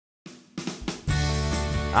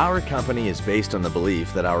Our company is based on the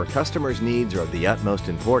belief that our customers' needs are of the utmost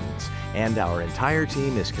importance, and our entire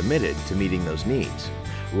team is committed to meeting those needs.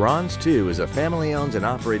 Ron's II is a family-owned and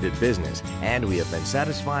operated business, and we have been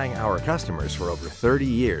satisfying our customers for over 30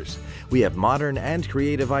 years. We have modern and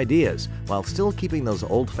creative ideas while still keeping those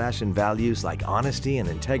old-fashioned values like honesty and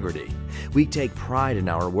integrity. We take pride in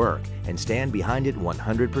our work and stand behind it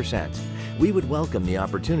 100%. We would welcome the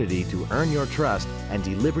opportunity to earn your trust and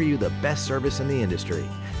deliver you the best service in the industry.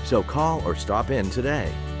 So call or stop in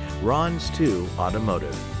today. Ron's II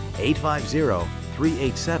Automotive,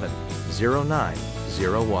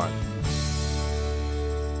 850-387-0901.